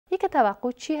یک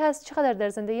توقع چی هست؟ چقدر در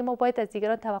زندگی ما باید از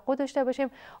دیگران توقع داشته باشیم؟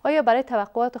 آیا برای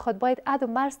توقعات خود باید حد و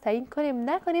مرز تعیین کنیم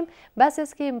نکنیم؟ بس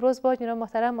است که امروز با جناب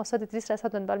محترم استاد ادریس رسا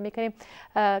دنبال میکنیم.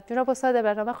 جناب استاد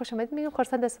برنامه خوش آمدید میگم.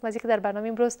 خرسند هستم از اینکه در برنامه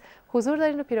امروز حضور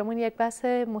دارین و پیرامون یک بحث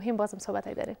مهم بازم صحبت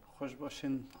داریم. خوش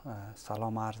باشین.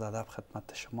 سلام و عرض ادب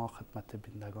خدمت شما، خدمت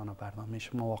بینندگان برنامه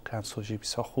شما. واقعا سوژه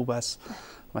بسیار خوب است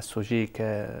و سوژه‌ای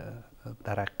که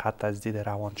در حقیقت از دید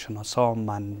روانشناسا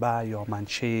منبع یا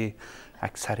منشأ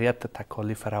اکثریت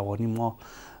تکالیف روانی ما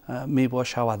می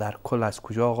باشه و در کل از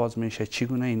کجا آغاز میشه،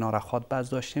 چگونه اینا را خود باز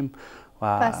داشتیم.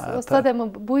 و پس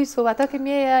استاد بوی صحبت ها که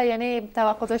میه یعنی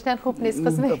توقع داشتن خوب نیست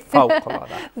قسمه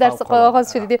در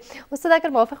آغاز شدیدیم. استاد اگر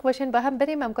موافق باشین با هم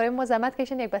بریم همکاری ما زحمت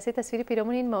کشین یک بحث تصویری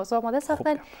پیرامون این موضوع آماده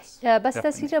ساختن. بس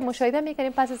تصویر مشاهده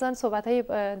میکنیم، پس از آن صحبت های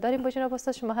داریم با جناب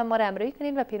استاد. شما هم ما را همراهی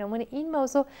کنین و پیرامون این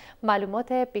موضوع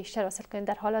معلومات بیشتر حاصل کنین.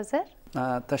 در حال حاضر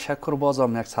تشکر،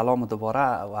 بازم یک سلام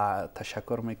دوباره و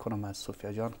تشکر میکنم از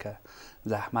صوفیا جان که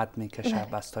زحمت میکشه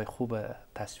بستای خوب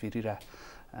تصویری را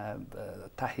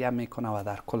تهیه میکنه و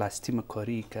در کل از تیم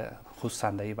کاری که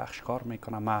خصوصا در این بخش کار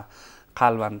میکنه. من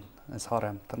قلبا اظهار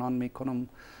امتنان میکنم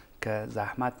که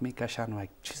زحمت میکشن و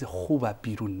چیز خوب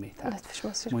بیرون میتن.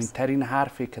 مهمترین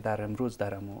حرفی که در امروز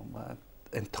در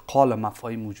انتقال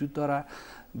مفاهیم وجود داره،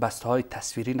 بسته های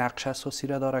تصویری نقش اساسی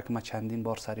را داره که ما چندین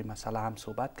بار سری مسئله هم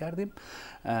صحبت کردیم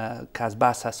که از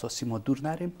بحث اساسی ما دور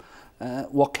نریم.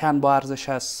 واقعا با ارزش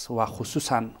است و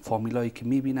خصوصا فامیلایی که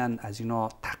میبینن از اینا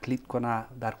تقلید کنه.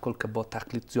 در کل که با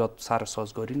تقلید زیاد سر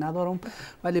سازگاری ندارم،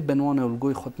 ولی به عنوان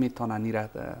الگوی خود میتونن این را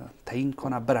تعیین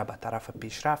کنه بره به طرف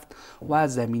پیشرفت و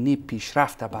زمینه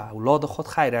پیشرفت به اولاد خود.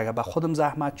 خیر اگر به خودم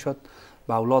زحمت شد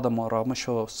به اولاد ما آرامش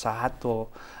و صحت و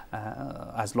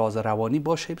از لحاظ روانی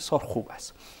باشه بسیار خوب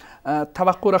است.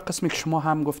 توقع را قسمی که شما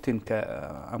هم گفتین که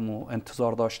امو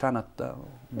انتظار داشتن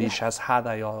بیش از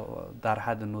حد یا در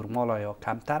حد نرمال یا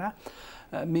کمتره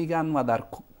میگن و در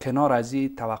کنار از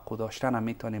این توقع داشتن هم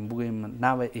میتونیم بگوییم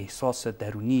نوع احساس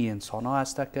درونی انسان ها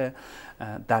هست که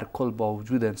در کل با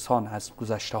وجود انسان از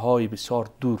گذشته های بسیار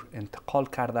دور انتقال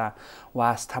کرده و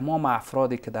از تمام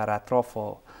افرادی که در اطراف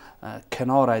و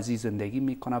کنار از این زندگی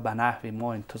میکنه به نحوی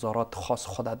ما انتظارات خاص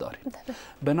خود داریم.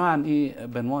 بنابراین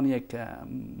به عنوان یک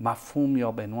مفهوم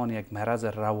یا به عنوان یک مرض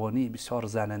روانی بسیار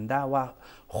زننده و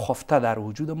خفته در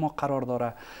وجود ما قرار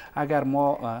داره. اگر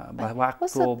ما به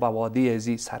وقت و به وادی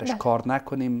ازی سرش کار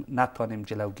نکنیم، نتوانیم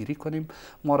جلوگیری کنیم،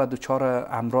 ما را دچار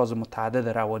امراض متعدد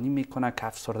روانی میکنه که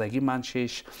افسردگی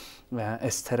منشش،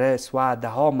 استرس و ده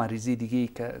ها مریضی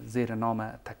دیگه که زیر نام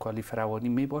تکالیف روانی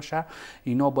می باشه.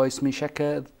 اینا باعث میشه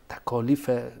که تکالیف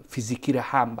فیزیکی را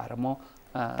هم برای ما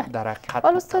در حقیقت.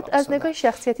 حالا استاد از نگاه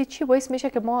شخصیتی چی باعث میشه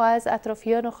که ما از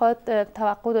اطرافیان خود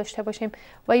توقع داشته باشیم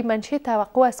و این منشأ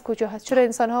توقع از کجا هست؟ چرا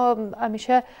انسان ها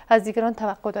همیشه از دیگران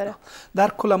توقع داره؟ در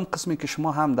کل قسمی که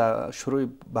شما هم در شروع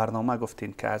برنامه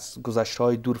گفتین که از گذشته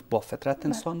های دور با فطرت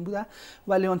انسان بوده،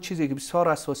 ولی آن چیزی که بسیار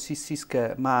اساسی است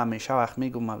که من همیشه وقت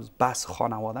میگم از بحث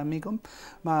خانواده میگم،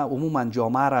 من عموما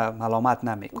جامعه را ملامت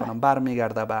نمیکنم،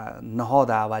 برمیگرده به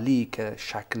نهاد اولی که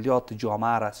شکلیات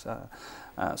جامعه را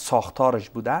ساختارش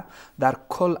بوده. در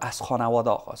کل از خانواده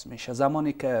آغاز میشه.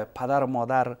 زمانی که پدر و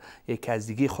مادر یک از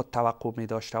دیگه خود توقع می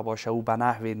داشته باشه، او به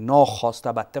نحو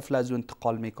ناخواسته به طفل از او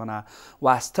انتقال میکنه و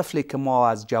از طفلی که ما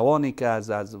از جوانی که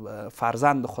از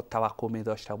فرزند خود توقع می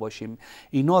داشته باشیم،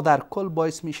 اینا در کل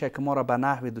باعث میشه که ما را به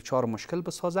نحو دچار مشکل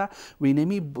بسازه و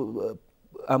اینمی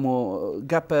امو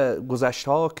گپ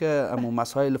گذشته ها که امو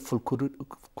مسائل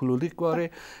فولکلوریک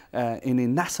واره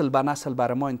این نسل به نسل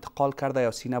برای ما انتقال کرده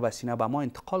یا سینه به سینه به ما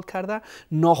انتقال کرده،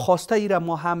 ناخواسته ای را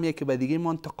ما هم یکی به دیگه ما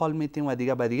انتقال میتیم و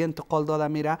دیگه به دیگه انتقال داده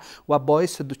میره و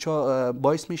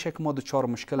باعث میشه که ما دچار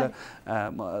مشکل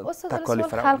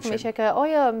تکالیف روانی خلق میشه که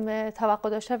آیا توقع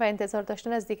داشتن و انتظار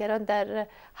داشتن از دیگران در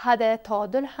حد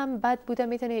تعادل هم بد بوده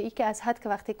میتونه، ای که از حد که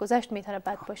وقتی گذشت میتونه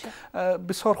بد باشه؟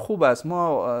 بسیار خوب است.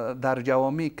 ما در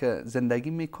جوامعی که زندگی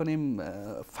میکنیم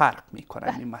فرق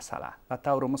میکنه این مسئله. و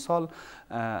طور مثال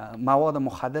مواد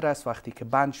مخدر است وقتی که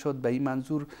بند شد به این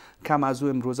منظور کم از او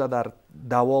امروزه در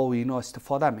دوا و اینا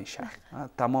استفاده میشه.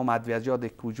 تمام ادویه‌جاتی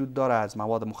که وجود داره از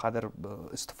مواد مخدر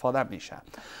استفاده میشه،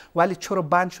 ولی چرا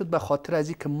بند شد؟ به خاطر از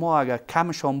اینکه ما اگر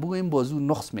کمشان بگوییم بازو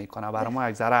نقص میکنه، برای ما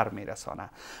یک ضرر میرسانه.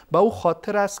 به او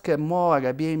خاطر است که ما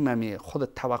اگر بیایم خود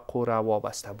توقع را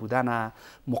وابسته بودن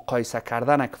مقایسه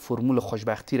کردن که فرمول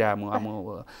خوشبختی را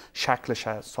همو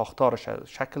شکلش ساختارش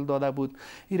شکل داده بود،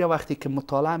 این وقتی که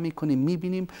مطالعه میکنیم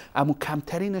میبینیم امو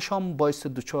کمترینش هم باعث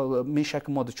میشه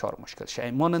که ما دچار مشکل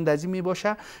شیم. مانند از این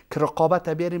میباشه که رقابت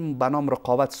بیاریم به نام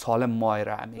رقابت سالم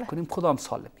مایره میکنیم. کدام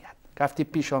سالمیت؟ هفته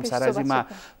پیش هم سر از ما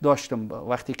داشتم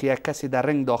وقتی که یک کسی در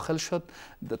رنگ داخل شد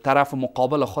طرف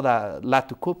مقابل خود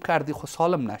لط و کوب کردی خود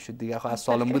سالم نشد دیگه. خود از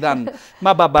سالم بودن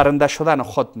ما به برنده شدن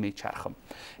خود میچرخم.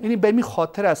 یعنی به می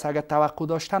خاطر است اگر توقع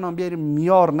داشتن هم بیاریم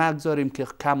میار نگذاریم که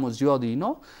کم و زیاد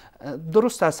اینا.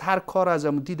 درست از هر کار از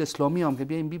دید اسلامی هم که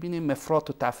بیایم ببینیم افراط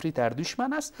و تفریط در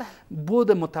دشمن است.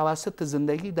 بود متوسط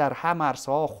زندگی در همه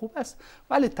عرصه ها خوب است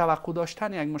ولی توقع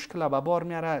داشتن یک مشکل به بار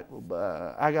میاره.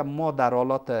 اگر ما در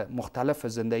حالات مختلف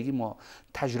زندگی ما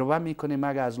تجربه میکنیم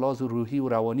اگر از لحاظ روحی و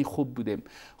روانی خوب بودیم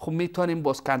خب میتونیم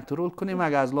باز کنترل کنیم.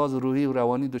 اگر از لحاظ روحی و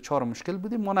روانی دچار مشکل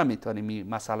بودیم ما نمیتونیم این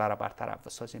مسئله را برطرف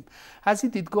بسازیم. از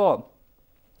این دیدگاه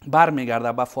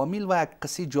برمیگرده به فامیل و یک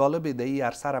قصه جالب در این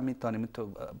عرصه را میتونیم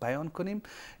بیان کنیم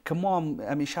که ما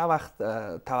همیشه وقت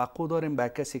توقع داریم به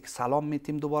کسی که سلام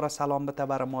میتیم دوباره سلام بده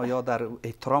بر ما یا در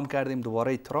احترام کردیم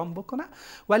دوباره احترام بکنه.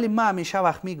 ولی من همیشه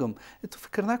وقت میگم تو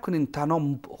فکر نکنین تنها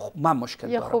من مشکل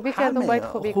دارم، خوبی کردم باید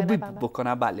خوبی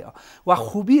بکنه. بله و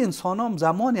خوبی انسان هم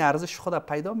زمان ارزش خود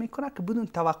پیدا میکنه که بدون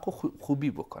توقع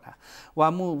خوبی بکنه. و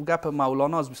امو گپ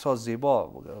مولانا از بسیار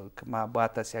زیبا که من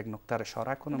باید از یک نکته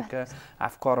اشاره کنم که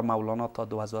افکار مولانا تا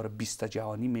 2020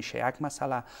 جهانی میشه یک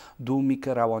مسئله. دومی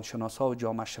که روانشناسا و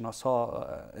جامعه شناسا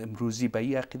امروزی به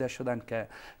این عقیده شدن که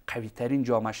قوی ترین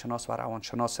جامعه شناس و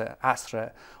روانشناس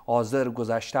عصر حاضر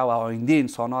گذشته و آینده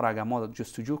انسان ها را اگر ما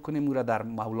جستجو کنیم او را در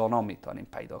مولانا میتونیم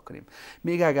پیدا کنیم.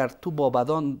 میگه اگر تو با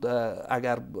بدان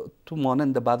اگر تو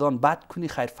مانند بدان بد کنی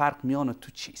خیر فرق میان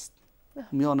تو چیست؟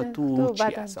 میان تو چی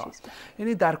است؟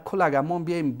 یعنی در کل اگر ما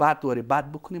بیایم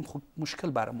بد بکنیم خب مشکل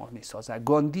برای ما میسازه.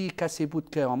 گاندی کسی بود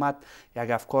که آمد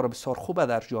یک افکار بسیار خوبه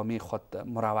در جامعه خود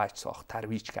مروج ساخت،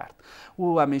 ترویج کرد.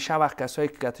 او همیشه وقت کسایی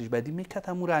که گتش بدی میکرد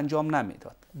او را انجام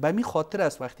نمیداد. به می خاطر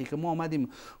است وقتی که ما آمدیم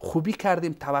خوبی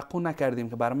کردیم توقع نکردیم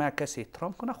که برای من کسی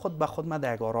احترام کنه خود به خود من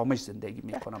در یک آرامش زندگی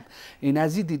میکنم. این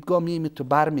از این دیدگاه تو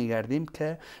برمیگردیم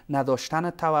که نداشتن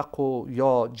توقع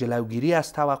یا جلوگیری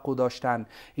از توقع داشتن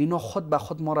اینا خود به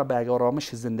خود ما را به یک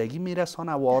آرامش زندگی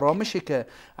میرسانه و آرامشی که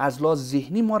از لحاظ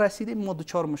ذهنی ما رسیدیم ما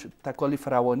دچار تکالیف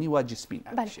روانی و جسمی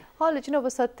نمیشیم. حالا جناب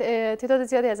استاد تعداد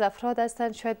زیادی از افراد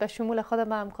هستند شاید به شمول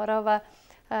خودم همکارا و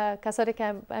کسانی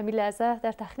که امیل لحظه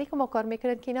در تکنیک ما کار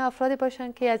میکنن که اینا افرادی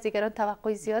باشن که از دیگران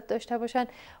توقع زیاد داشته باشن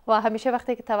و همیشه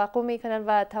وقتی که توقع میکنن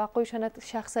و توقعشان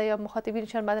شخص یا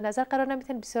مخاطبینشان مد نظر قرار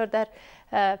نمیتن بسیار در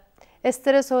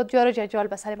استرس و جار و جنجال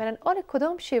به سر میبرن. آن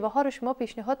کدام شیوه ها رو شما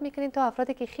پیشنهاد میکنین تا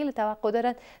افرادی که خیلی توقع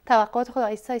دارن توقعات خود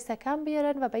آیسته آیسته کم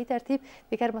بیارن و به این ترتیب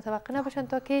دیگر متوقع نباشن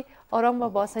تا که آرام و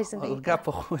با آسایش زندگی کنن؟ گپ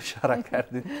خوب اشاره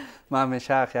کردین. من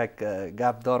همیشه یک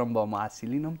گپ دارم با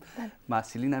معسلینم.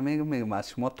 معسلینم میگم از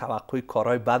شما توقع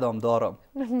کارهای بدم دارم.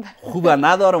 خوبه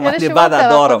ندارم ولی بد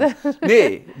دارم.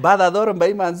 نه بد دارم به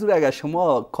این منظور اگر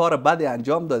شما کار بد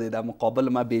انجام دادید در مقابل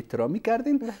ما بی احترامی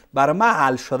کردین برای من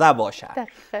حل شده باشه.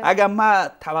 اگر من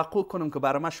توقع کنم که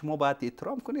برای من شما باید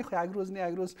احترام کنی خب یک روز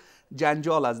نه یک روز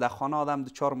جنجال از در خانه آدم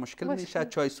دچار مشکل میشه.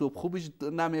 چای صبح خوبش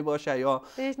نمی باشه یا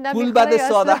پول بده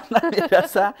ساده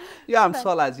نمیرسه یا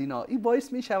امثال از اینا. این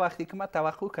باعث میشه وقتی که من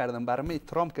توقع کردم برای من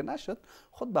احترام که نشد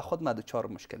خود به خود من دچار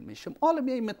مشکل میشم. حالا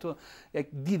میایم تو یک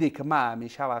دیده که من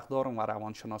همیشه وقت دارم و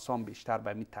روانشناسان بیشتر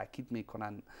به می تاکید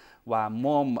میکنن و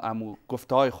ما هم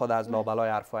گفته های خود از لابلای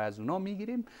حرفای از اونا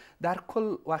میگیریم. در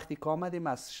کل وقتی که آمدیم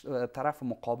از طرف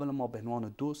مقابل ما به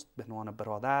عنوان دوست، به عنوان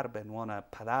برادر، به عنوان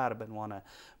پدر، به عنوان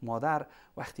مادر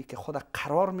وقتی که خود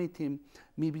قرار میتیم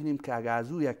میبینیم که اگر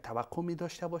از او یک توقع می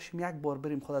داشته باشیم یک بار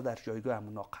بریم خود در جایگاه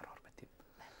همونا قرار بدیم.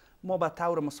 ما به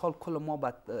طور مثال کل ما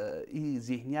به این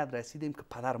ذهنیت رسیدیم که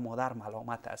پدر مادر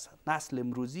ملامت هستند. نسل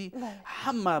امروزی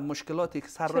همه مشکلاتی که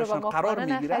سر روشان قرار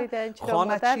میگیره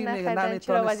خانه چی میگه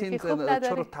نمیتونستین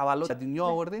چرا تولد دنیا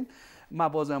آوردین. ما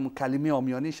بازم کلمه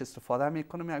عامیانیش استفاده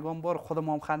میکنم یگان بار خودم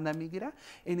هم خنده میگیره.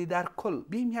 یعنی در کل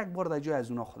بیم یک بار در جای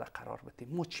از اونا خود قرار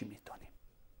بدیم ما چی میتونیم.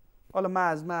 حالا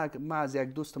من از یک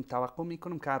دوستم توقع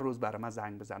میکنم که هر روز برای من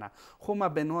زنگ بزنه. خب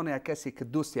من به عنوان یک کسی که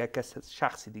دوست یک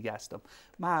شخص دیگه هستم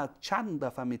من چند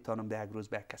دفعه میتونم در یک روز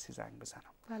به یک کسی زنگ بزنم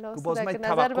که باز من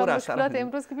توقع را مشکلات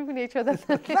امروز که ببینید شده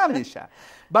نمیشه.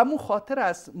 به مو خاطر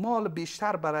است ما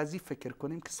بیشتر بر از این فکر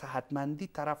کنیم که صحتمندی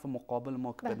طرف مقابل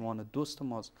ما که به عنوان دوست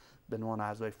ماست به عنوان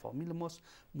اعضای فامیل ماست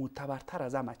معتبرتر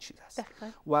از همه چیز است.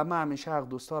 و من همیشه حق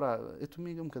دوستا را اتو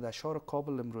میگم که در شهر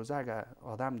کابل امروز اگر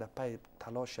آدم در پی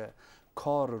تلاش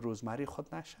کار روزمره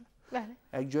خود نشه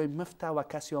یک جای مفته و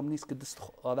کسی هم نیست که دست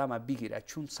آدم بگیره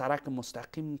چون سرک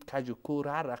مستقیم کج و کور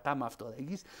هر رقم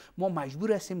افتادگی است. ما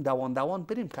مجبور هستیم دوان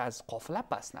بریم که از قافله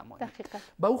پس نماییم.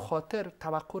 به او خاطر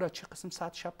توقع را چه قسم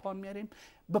ساعت شب پان میاریم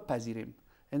بپذیریم.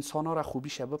 انسان ها را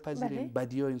خوبیش بپذیریم،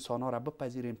 بدی ها انسان ها را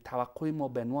بپذیریم. توقع ما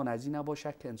به عنوان از این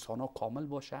نباشه که انسان ها کامل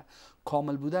باشه.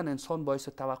 کامل بودن انسان باعث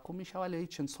توقع میشه، ولی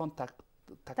هیچ انسان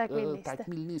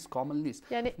تکمیل نیست، کامل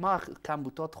نیست. یعنی ما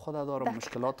کمبودات خود دارم،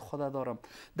 مشکلات خود دارم.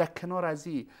 در کنار از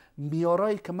این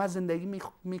میارایی که من زندگی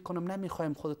میکنم،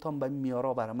 نمیخوایم خودتان به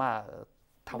میارا برای ما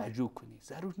توجه کنی.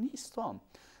 ضرور نیستم.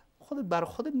 خودت برای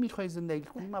خودت میخوای زندگی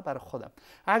کنی، من برای خودم.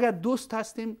 اگر دوست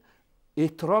هستیم،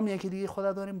 احترام یکی دیگه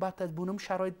خدا داریم، بعد از بونم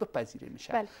شرایط بپذیریم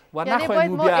میشه. بله. و یعنی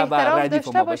باید ما احترام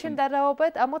داشته باشیم در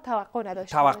روابط، اما توقع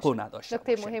نداشته باشیم.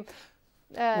 نکته مهم.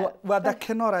 و در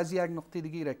کنار از یک نقطه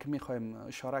دیگه را که میخوایم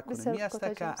اشاره کنیم این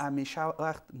است که همیشه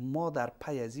وقت ما در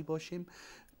پی ازی باشیم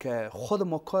که خود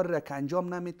ما کار را که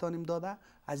انجام نمیتونیم داده،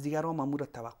 از دیگران امور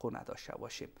توقع نداشته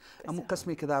باشیم. اما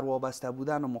قسمی که در وابسته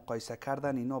بودن و مقایسه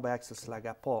کردن اینا به یک سلسله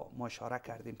گپا ما اشاره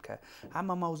کردیم که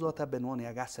همه موضوعات به عنوان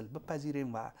یک اصل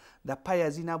بپذیریم و در پی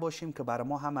ازی نباشیم که برای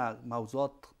ما همه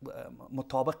موضوعات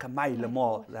مطابق میل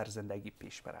ما در زندگی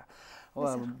پیش بره.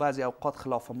 بعضی اوقات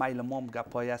خلاف میل ما هم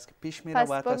گپایی است که پیش میره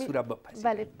و تصویر بپذیریم.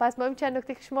 بله، پس ما این چند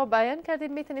نکته که شما بیان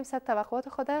کردید میتونیم سطح توقعات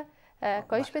خود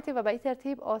کاهش بدیم و به این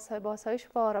ترتیب با آسایش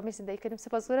و آرامی زندگی کنیم.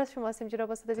 سپاسگزار از شما هستیم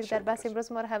جناب استاد عزیز در بحث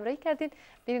امروز ما را همراهی کردین.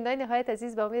 بینندگان نهایت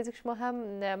عزیز، با امید که شما هم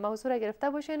موضوع را گرفته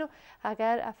باشین و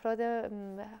اگر افراد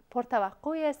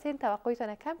پرتوقعی هستین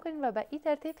توقعتان کم کنین و به این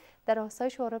ترتیب در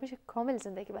آسایش و آرامش کامل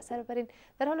زندگی به سر ببرین.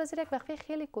 در حال حاضر یک وقفه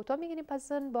خیلی کوتاه میگیریم،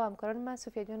 پس با همکاران من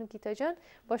صوفیا جان و گیتا جان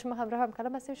با شما همراه هم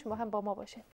کلام هستیم. شما هم با ما باشین.